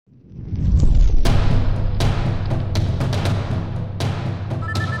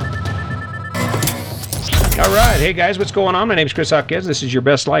All right. Hey, guys, what's going on? My name is Chris Hawkins. This is Your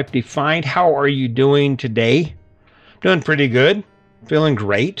Best Life Defined. How are you doing today? Doing pretty good. Feeling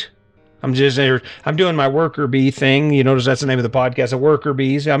great. I'm doing my worker bee thing. You notice that's the name of the podcast, the worker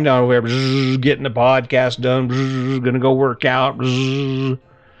bees. I'm down over here getting the podcast done. Gonna go work out.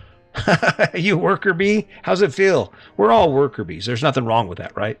 You worker bee? How's it feel? We're all worker bees. There's nothing wrong with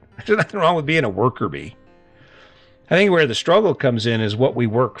that, right? There's nothing wrong with being a worker bee. I think where the struggle comes in is what we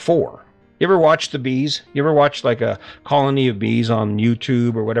work for. You ever watch the bees? You ever watch like a colony of bees on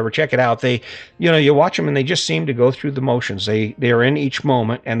YouTube or whatever? Check it out. You watch them and they just seem to go through the motions. They are in each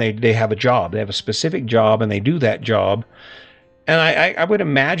moment and they have a job. They have a specific job and they do that job. And I would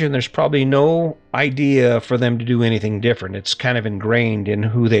imagine there's probably no idea for them to do anything different. It's kind of ingrained in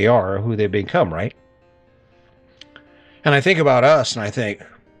who they are, who they become, right? And I think about us and I think,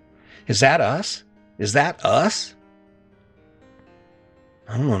 is that us? Is that us?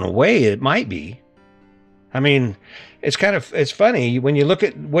 I don't know, in a way it might be. I mean, it's funny when you look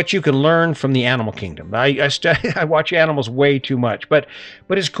at what you can learn from the animal kingdom. I watch animals way too much, but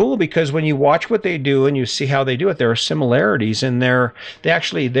it's cool because when you watch what they do and you see how they do it, there are similarities in their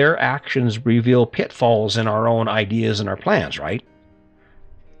actions reveal pitfalls in our own ideas and our plans, right?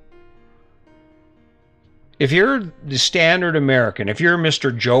 If you're the standard American, if you're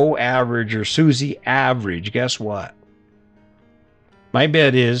Mr. Joe Average or Susie Average, guess what? My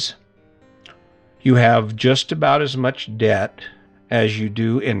bet is you have just about as much debt as you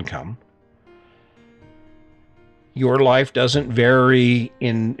do income. Your life doesn't vary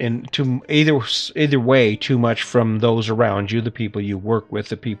in either way too much from those around you, the people you work with,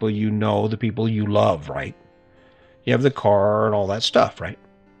 the people you know, the people you love, right? You have the car and all that stuff, right?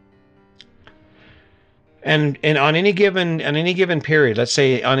 And on any given period, let's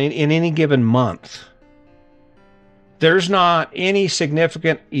say in any given month, there's not any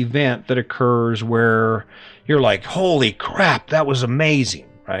significant event that occurs where you're like, holy crap, that was amazing,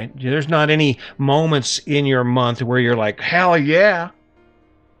 right? There's not any moments in your month where you're like, hell yeah.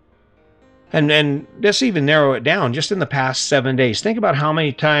 And let's even narrow it down just in the past 7 days. Think about how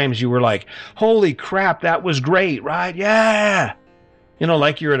many times you were like, holy crap, that was great, right? Yeah. You know,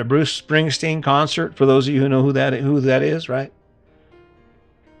 like you're at a Bruce Springsteen concert, for those of you who know who that is, right?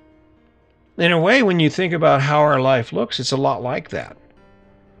 In a way, when you think about how our life looks, it's a lot like that.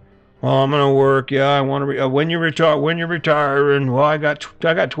 Well, I'm going to work. Yeah, I want to. When you retire, and well, I got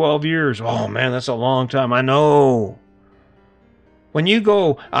 12 years. Oh man, that's a long time. I know. When you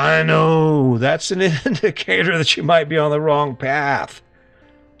go, I know, that's an indicator that you might be on the wrong path.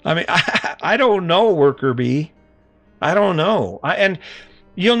 I mean, I don't know, worker bee. I don't know. And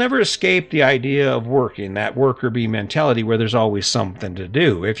you'll never escape the idea of working, that worker bee mentality where there's always something to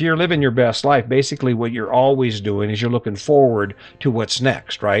do. If you're living your best life, basically what you're always doing is you're looking forward to what's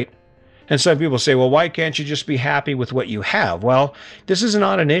next, right? And some people say, well, why can't you just be happy with what you have? Well, this is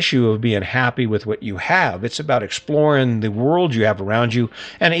not an issue of being happy with what you have. It's about exploring the world you have around you.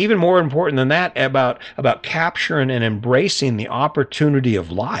 And even more important than that, about capturing and embracing the opportunity of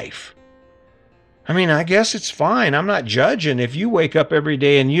life. I mean, I guess it's fine. I'm not judging. If you wake up every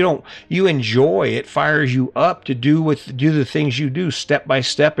day and you enjoy it, fires you up to do the things you do step by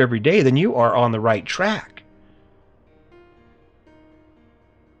step every day, then you are on the right track.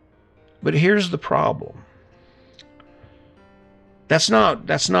 But here's the problem. That's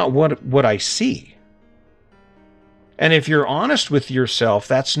not what I see. And if you're honest with yourself,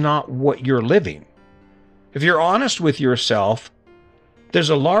 that's not what you're living. If you're honest with yourself, there's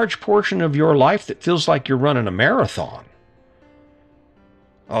a large portion of your life that feels like you're running a marathon.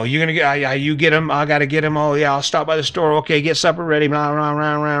 Oh, you're going to get, you get them. I got to get them. Oh, yeah, I'll stop by the store. Okay, get supper ready. Blah, blah,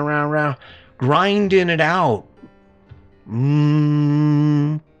 blah, blah, blah, blah. Grinding it out.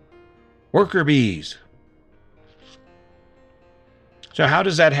 Worker bees. So how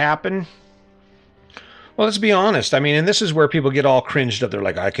does that happen? Well, let's be honest. I mean, and this is where people get all cringed up. They're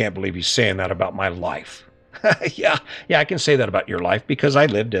like, I can't believe he's saying that about my life. Yeah, I can say that about your life because I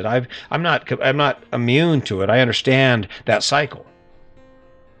lived it. I'm not immune to it. I understand that cycle.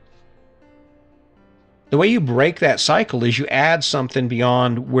 The way you break that cycle is you add something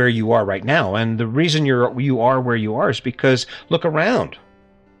beyond where you are right now. And the reason you are where you are is because look around.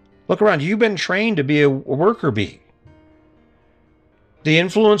 Look around. You've been trained to be a worker bee. The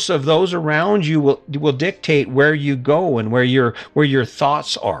influence of those around you will dictate where you go and where your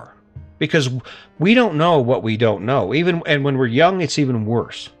thoughts are. Because we don't know what we don't know. And when we're young, it's even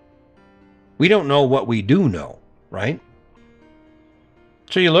worse. We don't know what we do know, right?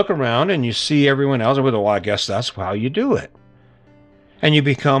 So you look around and you see everyone else, and well, I guess that's how you do it. And you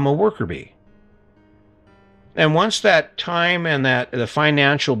become a worker bee. And once that time and the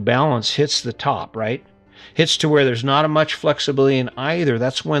financial balance hits the top, right? hits to where there's not much flexibility in either,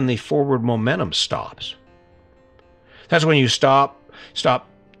 that's when the forward momentum stops. That's when you stop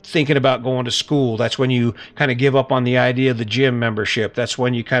thinking about going to school. That's when you kind of give up on the idea of the gym membership. That's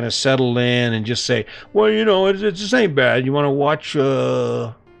when you kind of settle in and just say, well, it just ain't bad. You want to watch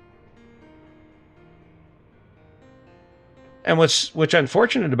And what's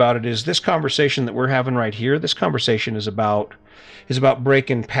unfortunate about it is this conversation that we're having right here, this conversation is about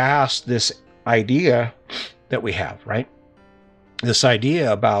breaking past this idea that we have, right? This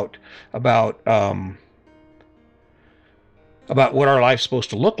idea about what our life's supposed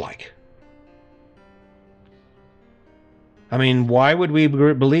to look like. I mean, why would we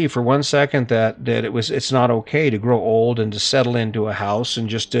believe for 1 second that it's not okay to grow old and to settle into a house and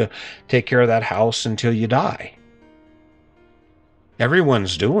just to take care of that house until you die?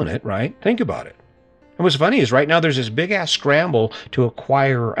 Everyone's doing it, right? Think about it. And what's funny is right now there's this big ass scramble to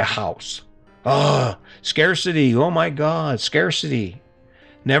acquire a house. Scarcity. Oh my God, scarcity.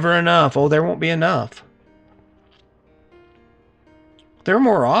 Never enough. Oh, there won't be enough. There are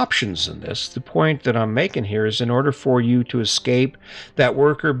more options than this. The point that I'm making here is in order for you to escape that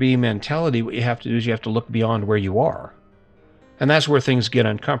worker bee mentality, what you have to do is you have to look beyond where you are. And that's where things get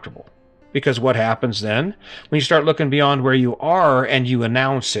uncomfortable. Because what happens then, when you start looking beyond where you are and you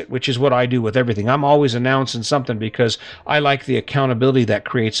announce it, which is what I do with everything. I'm always announcing something because I like the accountability that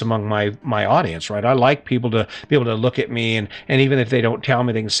creates among my audience, right? I like people to be able to look at me and even if they don't tell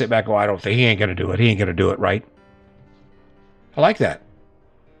me, they can sit back and go, I don't think he ain't going to do it. He ain't going to do it, right? I like that.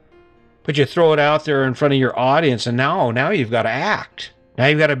 But you throw it out there in front of your audience and now you've got to act. Now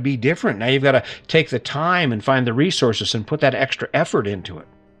you've got to be different. Now you've got to take the time and find the resources and put that extra effort into it.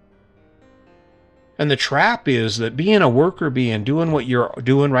 And the trap is that being a worker bee and doing what you're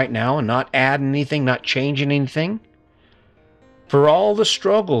doing right now and not adding anything, not changing anything, for all the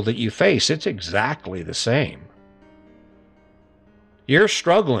struggle that you face, it's exactly the same. You're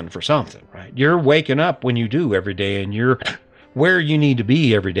struggling for something, right? You're waking up when you do every day and you're where you need to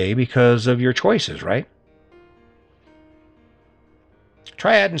be every day because of your choices, right?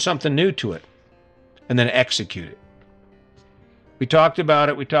 Try adding something new to it and then execute it. We talked about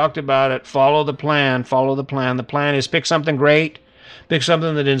it. Follow the plan. The plan is pick something great, pick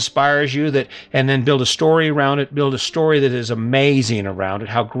something that inspires you, and then build a story around it, build a story that is amazing around it,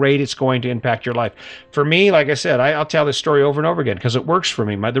 how great it's going to impact your life. For me, like I said, I'll tell this story over and over again because it works for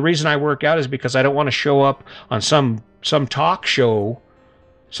me. The reason I work out is because I don't want to show up on some talk show,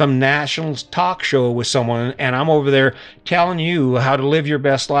 some national talk show with someone, and I'm over there telling you how to live your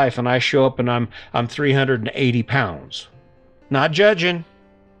best life, and I show up and I'm 380 pounds. Not judging.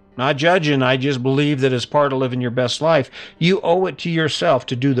 I just believe that as part of living your best life, you owe it to yourself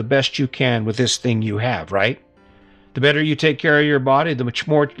to do the best you can with this thing you have, right? The better you take care of your body, the much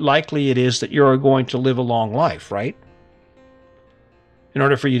more likely it is that you're going to live a long life, right? In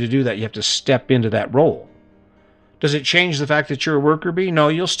order for you to do that, you have to step into that role. Does it change the fact that you're a worker bee? No,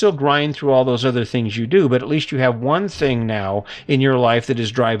 you'll still grind through all those other things you do, but at least you have one thing now in your life that is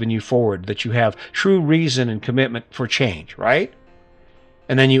driving you forward, that you have true reason and commitment for change, right?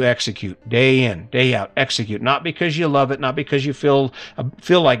 And then you execute day in, day out, execute, not because you love it, not because you feel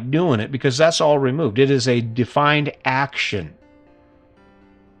like doing it, because that's all removed. It is a defined action.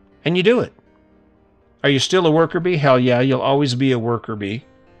 And you do it. Are you still a worker bee? Hell yeah, you'll always be a worker bee.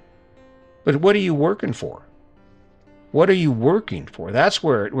 But what are you working for? What are you working for? That's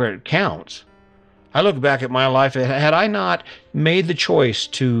where it counts. I look back at my life, had I not made the choice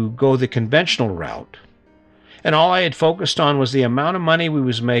to go the conventional route, and all I had focused on was the amount of money we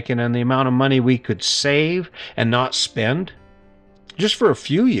was making and the amount of money we could save and not spend, just for a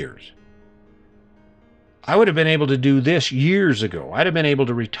few years, I would have been able to do this years ago. I'd have been able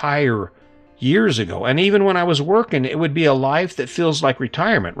to retire years ago. And even when I was working, it would be a life that feels like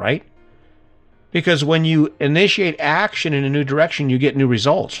retirement, right? Because when you initiate action in a new direction, you get new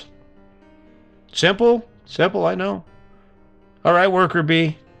results. Simple, I know. All right, worker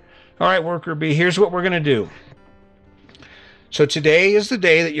bee. Here's what we're going to do. So today is the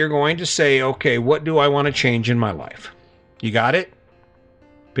day that you're going to say, okay, what do I want to change in my life? You got it?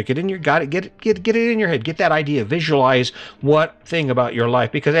 Pick it in your, got it, get it in your head. Get that idea. Visualize what thing about your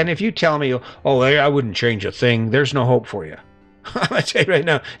life. Because, and if you tell me, oh, I wouldn't change a thing, there's no hope for you. I'm going to tell you right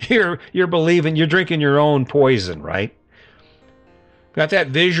now, you're believing, you're drinking your own poison, right? Got that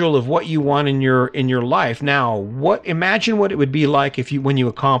visual of what you want in your life. Now, imagine what it would be like when you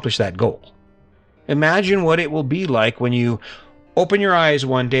accomplish that goal. Imagine what it will be like when you open your eyes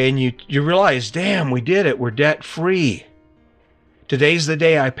one day and you realize, damn, we did it. We're debt free. Today's the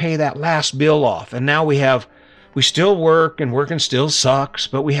day I pay that last bill off. And now we still work and working still sucks,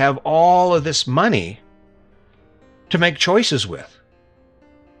 but we have all of this money to make choices with.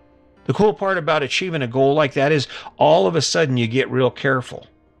 The cool part about achieving a goal like that is all of a sudden you get real careful.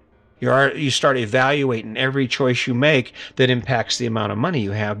 You start evaluating every choice you make that impacts the amount of money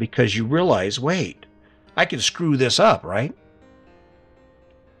you have, because you realize, wait, I can screw this up, right?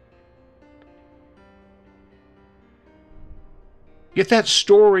 Get that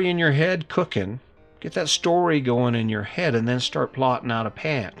story in your head cooking. Get that story going in your head, and then start plotting out a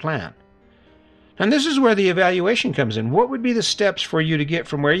plan. And this is where the evaluation comes in. What would be the steps for you to get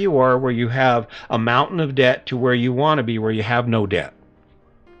from where you are, where you have a mountain of debt, to where you want to be, where you have no debt?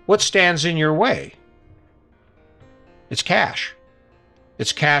 What stands in your way? It's cash.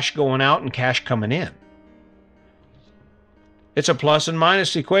 It's cash going out and cash coming in. It's a plus and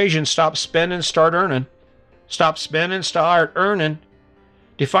minus equation. Stop spending, start earning. Stop spending, start earning.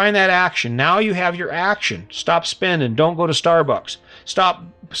 Define that action. Now you have your action. Stop spending. Don't go to Starbucks. Stop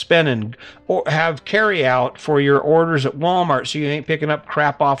spending, or have carry out for your orders at Walmart, so you ain't picking up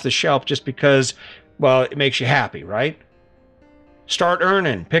crap off the shelf just because, well, it makes you happy, right? Start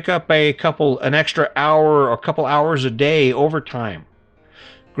earning. Pick up an extra hour or a couple hours a day overtime.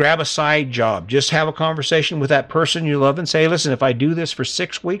 Grab a side job. Just have a conversation with that person you love and say, listen, if I do this for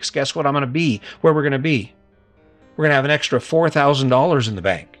 6 weeks, guess what I'm going to be? Where we're going to be? We're going to have an extra $4,000 in the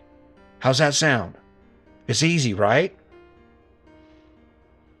bank. How's that sound? It's easy, right?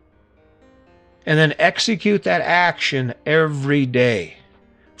 And then execute that action every day.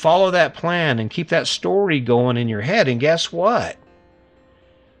 Follow that plan and keep that story going in your head. And guess what?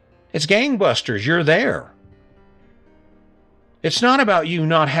 It's gangbusters. You're there. It's not about you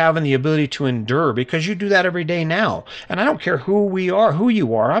not having the ability to endure, because you do that every day now. And I don't care who you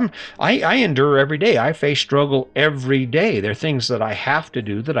are. I endure every day. I face struggle every day. There are things that I have to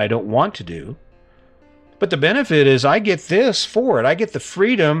do that I don't want to do. But the benefit is I get this for it. I get the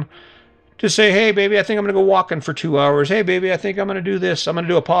freedom to say, hey, baby, I think I'm going to go walking for 2 hours. Hey, baby, I think I'm going to do this. I'm going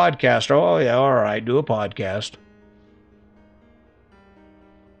to do a podcast. Oh, yeah, all right, do a podcast.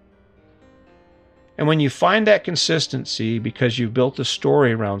 And when you find that consistency, because you've built a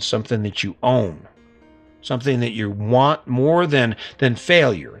story around something that you own, something that you want more than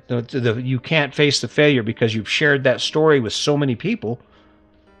failure, you can't face the failure because you've shared that story with so many people,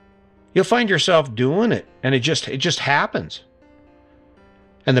 you'll find yourself doing it, and it just happens.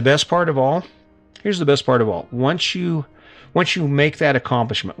 And the best part of all, here's the best part of all. Once you make that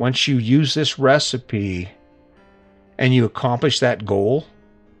accomplishment, once you use this recipe and you accomplish that goal,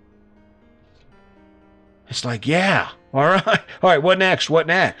 it's like, yeah, all right, what next?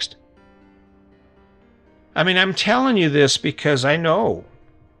 I mean, I'm telling you this because I know.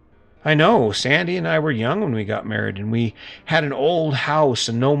 Sandy and I were young when we got married, and we had an old house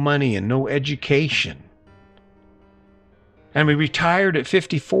and no money and no education. And we retired at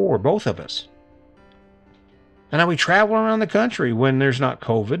 54, both of us. And now we travel around the country when there's not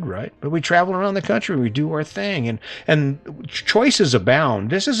COVID, right? But we travel around the country, we do our thing, and choices abound.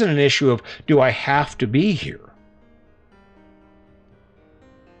 This isn't an issue of, do I have to be here?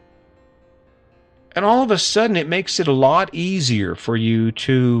 And all of a sudden, it makes it a lot easier for you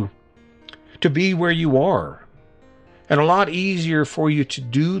to be where you are. And a lot easier for you to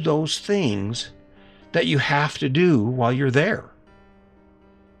do those things that you have to do while you're there.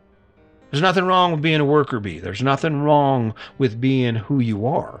 There's nothing wrong with being a worker bee. There's nothing wrong with being who you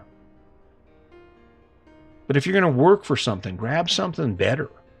are. But if you're going to work for something, grab something better.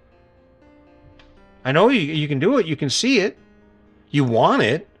 I know you can do it. You can see it. You want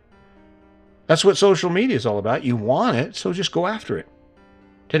it. That's what social media is all about. You want it, so just go after it.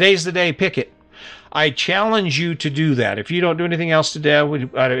 Today's the day. Pick it. I challenge you to do that. If you don't do anything else today,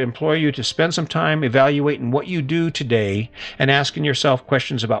 I'd implore you to spend some time evaluating what you do today and asking yourself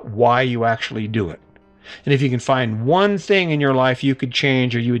questions about why you actually do it. And if you can find one thing in your life you could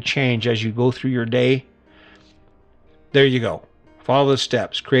change, or you would change as you go through your day, there you go. Follow the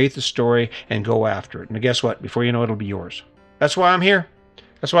steps, create the story, and go after it. And guess what? Before you know it, it'll be yours. That's why I'm here.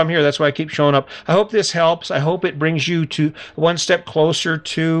 That's why I'm here. That's why I keep showing up. I hope this helps. I hope it brings you to one step closer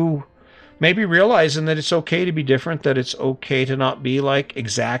to maybe realizing that it's okay to be different, that it's okay to not be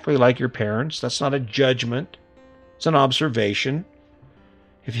exactly like your parents. That's not a judgment. It's an observation.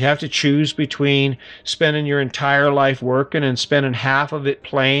 If you have to choose between spending your entire life working and spending half of it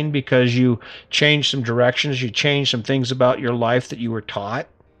playing because you changed some directions, you changed some things about your life that you were taught,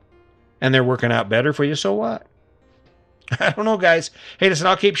 and they're working out better for you, so what? I don't know, guys. Hey, listen,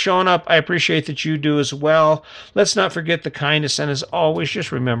 I'll keep showing up. I appreciate that you do as well. Let's not forget the kindness. And as always,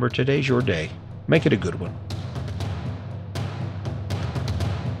 just remember, today's your day. Make it a good one.